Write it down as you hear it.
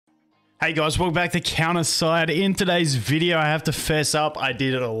Hey guys, welcome back to Counterside. In today's video, I have to fess up, I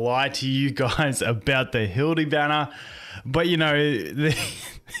did lie to you guys about the Hildy banner, but you know,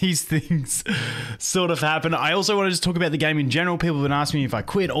 these things sort of happen. I also want to just talk about the game in general. People have been asking me if I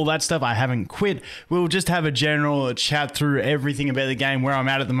quit, all that stuff. I haven't quit. We'll just have a general chat through everything about the game, where I'm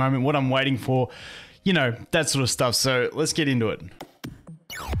at the moment, what I'm waiting for, you know, that sort of stuff. So let's get into it.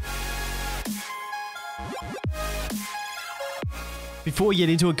 Before we get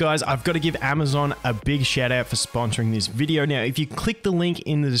into it, guys, I've got to give Amazon a big shout out for sponsoring this video. Now, if you click the link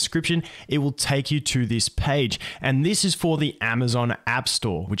in the description, it will take you to this page. And this is for the Amazon App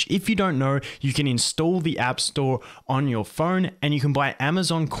Store, which if you don't know, you can install the App Store on your phone and you can buy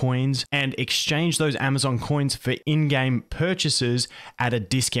Amazon coins and exchange those Amazon coins for in-game purchases at a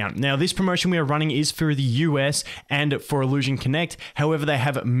discount. Now, this promotion we are running is for the US and for Illusion Connect. However, they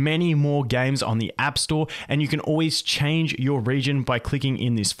have many more games on the App Store and you can always change your region by clicking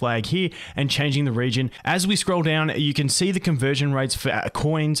in this flag here and changing the region. As we scroll down, you can see the conversion rates for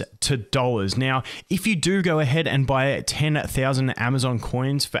coins to dollars. Now, if you do go ahead and buy 10,000 Amazon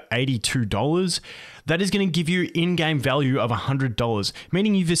coins for $82, that is going to give you in-game value of $100,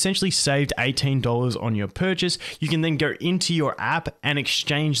 meaning you've essentially saved $18 on your purchase. You can then go into your app and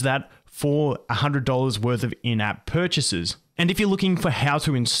exchange that for $100 worth of in-app purchases. And if you're looking for how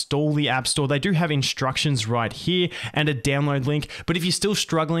to install the App Store, they do have instructions right here and a download link. But if you're still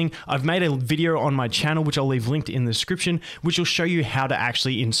struggling, I've made a video on my channel, which I'll leave linked in the description, which will show you how to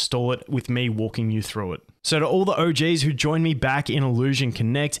actually install it with me walking you through it. So to all the OGs who joined me back in Illusion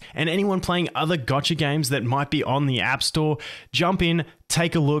Connect and anyone playing other gotcha games that might be on the App Store, jump in,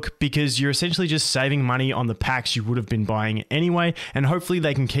 take a look, because you're essentially just saving money on the packs you would have been buying anyway, and hopefully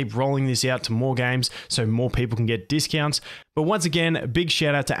they can keep rolling this out to more games so more people can get discounts. But once again, a big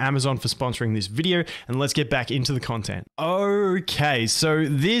shout out to Amazon for sponsoring this video, and let's get back into the content. Okay, so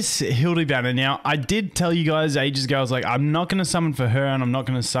this Hildy banner. Now, I did tell you guys ages ago, I was like, I'm not going to summon for her and I'm not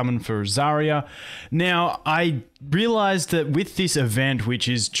going to summon for Zarya. Now, I realized that with this event, which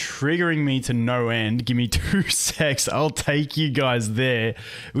is triggering me to no end, give me 2 secs, I'll take you guys there.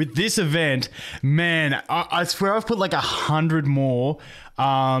 With this event, man, I swear I've put like 100 more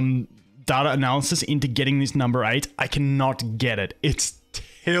data analysis into getting this number 8. I cannot get it. It's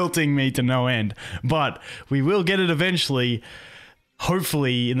tilting me to no end, but we will get it eventually.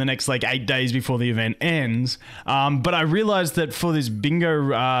 Hopefully in the next like 8 days before the event ends. But I realized that for this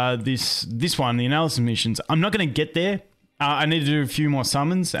bingo, this one, the analysis missions, I'm not going to get there. I need to do a few more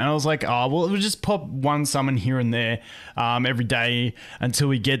summons, and I was like, oh, well, we'll just pop one summon here and there every day until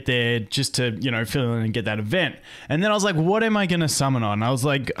we get there, just to, you know, fill in and get that event. And then I was like, what am I going to summon on? I was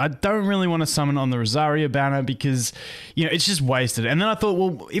like, I don't really want to summon on the Zarya banner because, you know, it's just wasted. And then I thought,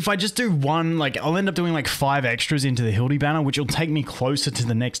 well, if I just do one, like, I'll end up doing like 5 extras into the Hildy banner, which will take me closer to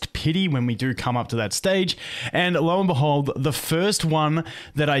the next pity when we do come up to that stage. And lo and behold, the first one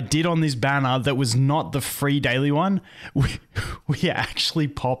that I did on this banner that was not the free daily one, we actually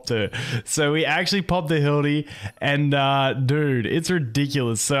popped her. So we actually popped the Hildy, and dude, it's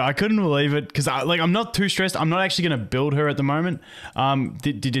ridiculous. So I couldn't believe it, because I'm not too stressed. I'm not actually going to build her at the moment.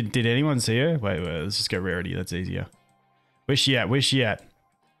 Did anyone see her? Wait, let's just go rarity. That's easier. Where's she at? Where's she at?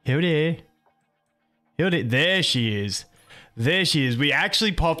 Hildy. Hildy. There she is. There she is. We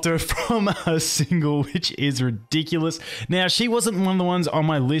actually popped her from a single, which is ridiculous. Now, she wasn't one of the ones on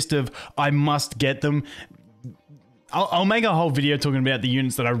my list of I must get them. I'll make a whole video talking about the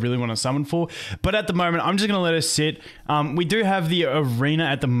units that I really want to summon for, but at the moment, I'm just going to let her sit. We do have the arena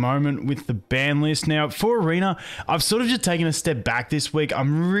at the moment with the ban list. Now, for arena, I've sort of just taken a step back this week.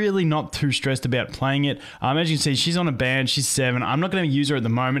 I'm really not too stressed about playing it. As you can see, she's on a ban. She's 7. I'm not going to use her at the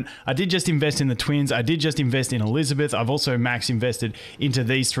moment. I did just invest in the twins. I did just invest in Elizabeth. I've also max invested into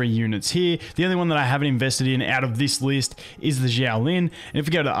these 3 units here. The only one that I haven't invested in out of this list is the Xiaolin. And if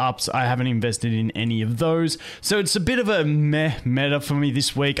we go to ups, I haven't invested in any of those. So it's a bit of a meh meta for me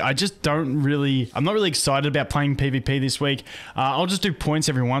this week. I just I'm not really excited about playing PvP this week. I'll just do points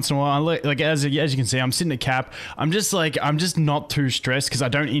every once in a while. Like as you can see, I'm sitting at cap. I'm just not too stressed because I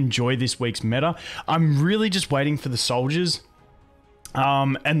don't enjoy this week's meta. I'm really just waiting for the soldiers.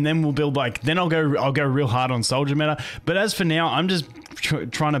 And then we'll build then I'll go real hard on soldier meta. But as for now, I'm just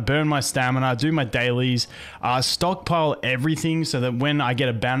trying to burn my stamina, do my dailies, stockpile everything so that when I get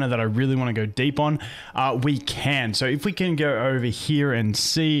a banner that I really want to go deep on, we can. So if we can go over here and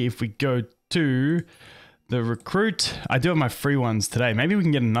see, if we go to the recruit. I do have my free ones today. Maybe we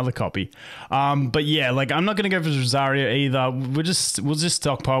can get another copy. But yeah, like I'm not going to go for Rosario either. We'll just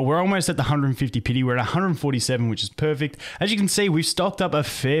stockpile. We're almost at the 150 pity. We're at 147, which is perfect. As you can see, we've stocked up a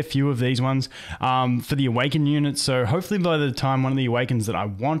fair few of these ones for the Awaken unit. So hopefully by the time one of the Awakens that I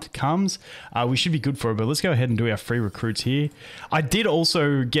want comes, we should be good for it. But let's go ahead and do our free recruits here. I did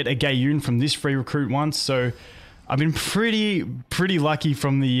also get a Gayun from this free recruit once. So I've been pretty lucky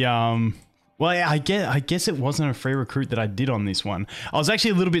from the... well, I guess it wasn't a free recruit that I did on this one. I was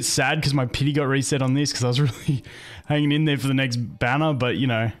actually a little bit sad because my pity got reset on this because I was really hanging in there for the next banner. But, you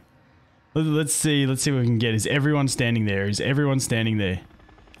know, let's see what we can get. Is everyone standing there? Is everyone standing there?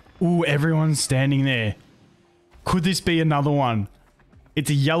 Ooh, everyone's standing there. Could this be another one? It's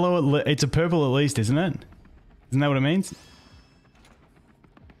a yellow, it's a purple at least, isn't it? Isn't that what it means?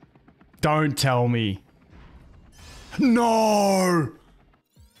 Don't tell me. No!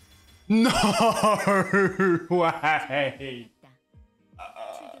 No way.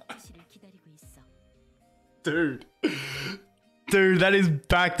 Dude, that is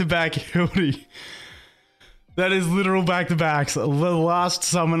back-to-back Hildy. That is literal back-to-backs. The last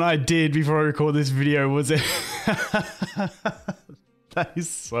summon I did before I record this video was that is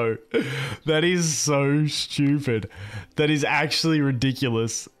so stupid. That is actually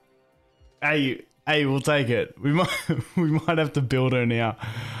ridiculous. Hey, we'll take it. We might have to build her now.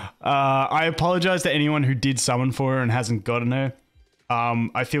 I apologize to anyone who did summon for her and hasn't gotten her.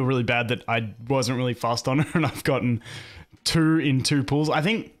 I feel really bad that I wasn't really fast on her and I've gotten 2 in 2 pulls. I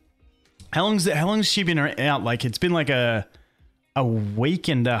think how long's she been out? Like it's been like a week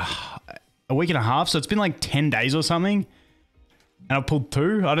and a half. So it's been like 10 days or something. And I pulled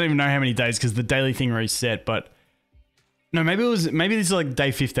 2. I don't even know how many days because the daily thing reset, but no, maybe this is like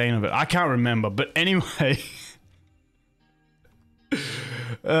day 15 of it. I can't remember, but anyway.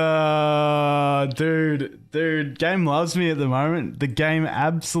 Dude, game loves me at the moment. The game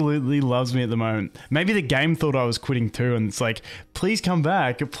absolutely loves me at the moment. Maybe the game thought I was quitting too, and it's like, please come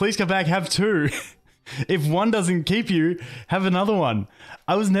back, have 2. If one doesn't keep you, have another one.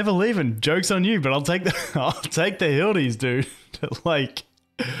 I was never leaving. Joke's on you, but I'll take the Hildies, dude. Like,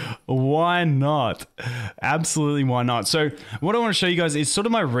 why not? Absolutely, why not? So what I want to show you guys is sort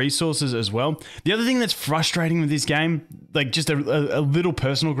of my resources as well. The other thing that's frustrating with this game, like just a little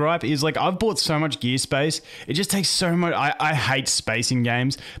personal gripe, is like I've bought so much gear space. It just takes so much. I hate space in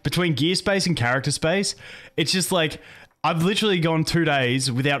games. Between gear space and character space, it's just like I've literally gone 2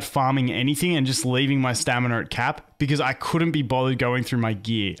 days without farming anything and just leaving my stamina at cap because I couldn't be bothered going through my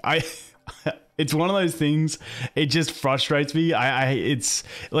gear. It's one of those things. It just frustrates me. It's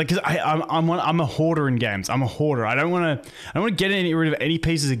like, cause I'm a hoarder in games. I'm a hoarder. I don't want to get rid of any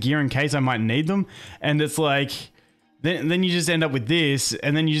pieces of gear in case I might need them. And it's like, then you just end up with this,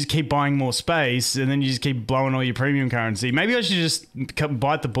 and then you just keep buying more space, and then you just keep blowing all your premium currency. Maybe I should just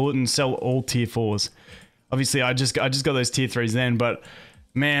bite the bullet and sell all tier 4s. Obviously, I just got those tier 3s then, but.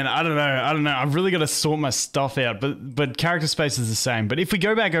 Man, I don't know. I've really got to sort my stuff out, but character space is the same. But if we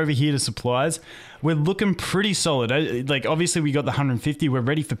go back over here to supplies, we're looking pretty solid. Like, obviously, we got the 150. We're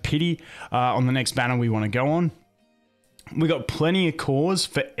ready for pity on the next banner we want to go on. We got plenty of cores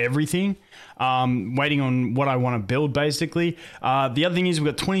for everything. Waiting on what I want to build, basically. The other thing is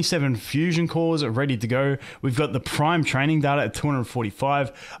we've got 27 fusion cores ready to go. We've got the prime training data at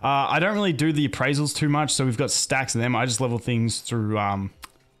 245. I don't really do the appraisals too much, so we've got stacks of them. I just level things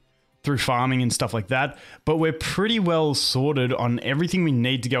through farming and stuff like that. But we're pretty well sorted on everything we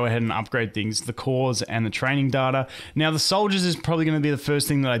need to go ahead and upgrade things, the cores and the training data. Now, the soldiers is probably going to be the first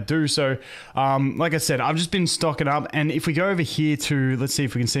thing that I do. So, like I said, I've just been stocking up. And if we go over here to, let's see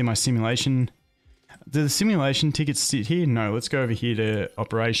if we can see my simulation. Do the simulation tickets sit here? No, let's go over here to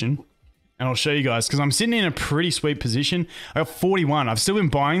operation. And I'll show you guys, because I'm sitting in a pretty sweet position. I got 41. I've still been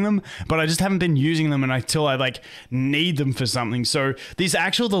buying them, but I just haven't been using them until I like need them for something. So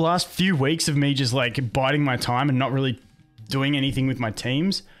the last few weeks of me just like biding my time and not really doing anything with my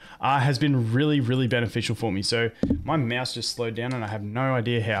teams has been really, really beneficial for me. So my mouse just slowed down and I have no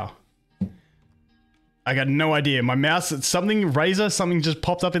idea how. I got no idea. My mouse, something just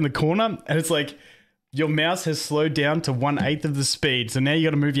popped up in the corner and it's like, your mouse has slowed down to 1/8 of the speed. So now you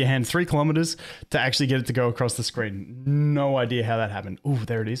got to move your hand 3 kilometers to actually get it to go across the screen. No idea how that happened. Oh,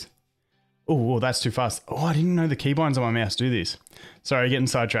 there it is. Oh, that's too fast. Oh, I didn't know the keybinds on my mouse do this. Sorry, getting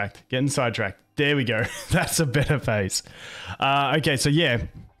sidetracked. There we go. That's a better phase. Okay, so yeah.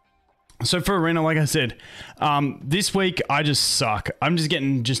 So for Arena, like I said, this week I just suck. I'm just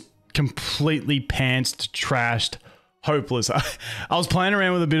getting completely pantsed, trashed, hopeless. I was playing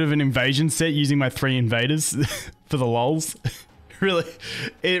around with a bit of an invasion set using my 3 invaders for the lols.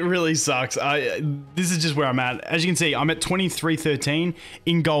 it really sucks. This is just where I'm at. As you can see, I'm at 2313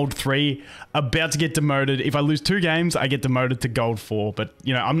 in gold 3, about to get demoted. If I lose 2 games, I get demoted to gold 4. But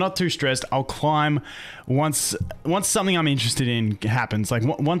you know, I'm not too stressed. I'll climb once something I'm interested in happens. Like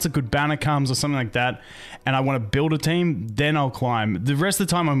once a good banner comes or something like that, and I want to build a team, then I'll climb. The rest of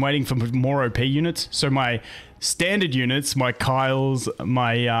the time, I'm waiting for more OP units. So my standard units, my Kyles,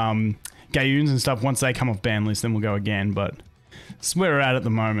 my Gayoons and stuff, once they come off ban list, then we'll go again. But that's where we're at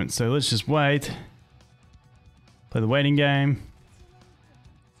the moment. So let's just wait. Play the waiting game.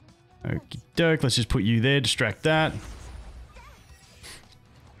 Okie doke, let's just put you there, distract that.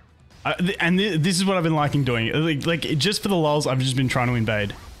 And this is what I've been liking doing. Like just for the lulz, I've just been trying to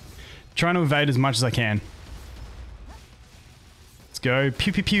invade. Trying to invade as much as I can. Let's go.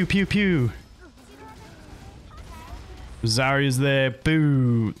 Pew, pew, pew, pew, pew. Zarya's there.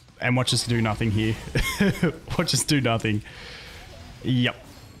 Boo. And watch us do nothing here. Watch us do nothing. Yep.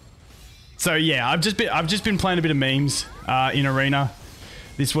 So yeah, I've just been playing a bit of memes in arena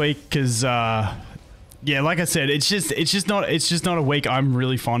this week because yeah, like I said, it's just not a week I'm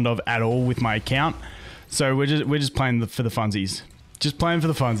really fond of at all with my account. So we're just playing for the funsies. Just playing for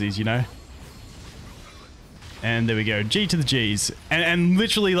the funsies, you know? And there we go. G to the G's. And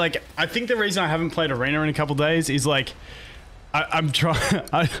literally, like, I think the reason I haven't played Arena in a couple days is, like, I'm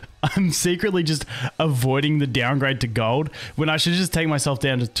secretly just avoiding the downgrade to gold when I should just take myself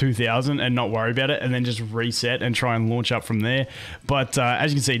down to 2,000 and not worry about it and then just reset and try and launch up from there. But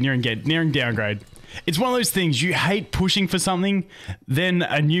as you can see, nearing downgrade. It's one of those things, you hate pushing for something, then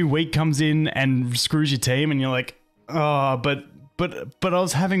a new week comes in and screws your team and you're like, oh, but I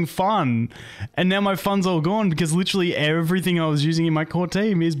was having fun, and now my fun's all gone because literally everything I was using in my core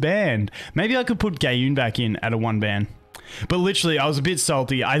team is banned. Maybe I could put Gayoon back in at a 1 ban, but literally I was a bit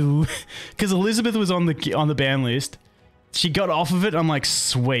salty. Because Elizabeth was on the ban list, she got off of it. I'm like,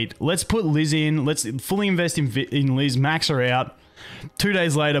 sweet, let's put Liz in. Let's fully invest in Liz, max her out. 2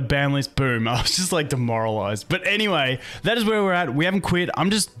 days later, ban list, boom. I was just like demoralized. But anyway, that is where we're at. We haven't quit. I'm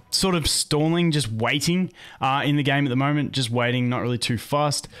just sort of stalling, just waiting in the game at the moment. Just waiting, not really too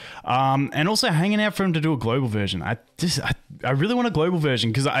fast. And also hanging out for him to do a global version. I really want a global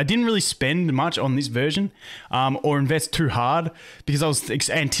version because I didn't really spend much on this version or invest too hard because I was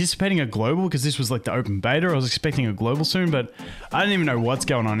anticipating a global because this was like the open beta. I was expecting a global soon, but I don't even know what's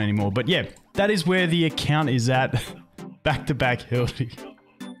going on anymore. But yeah, that is where the account is at. Back-to-back Hildy.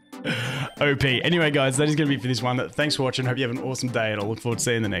 OP. Anyway, guys, that is going to be it for this one. Thanks for watching. Hope you have an awesome day, and I'll look forward to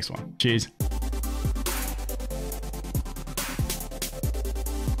seeing you in the next one. Cheers.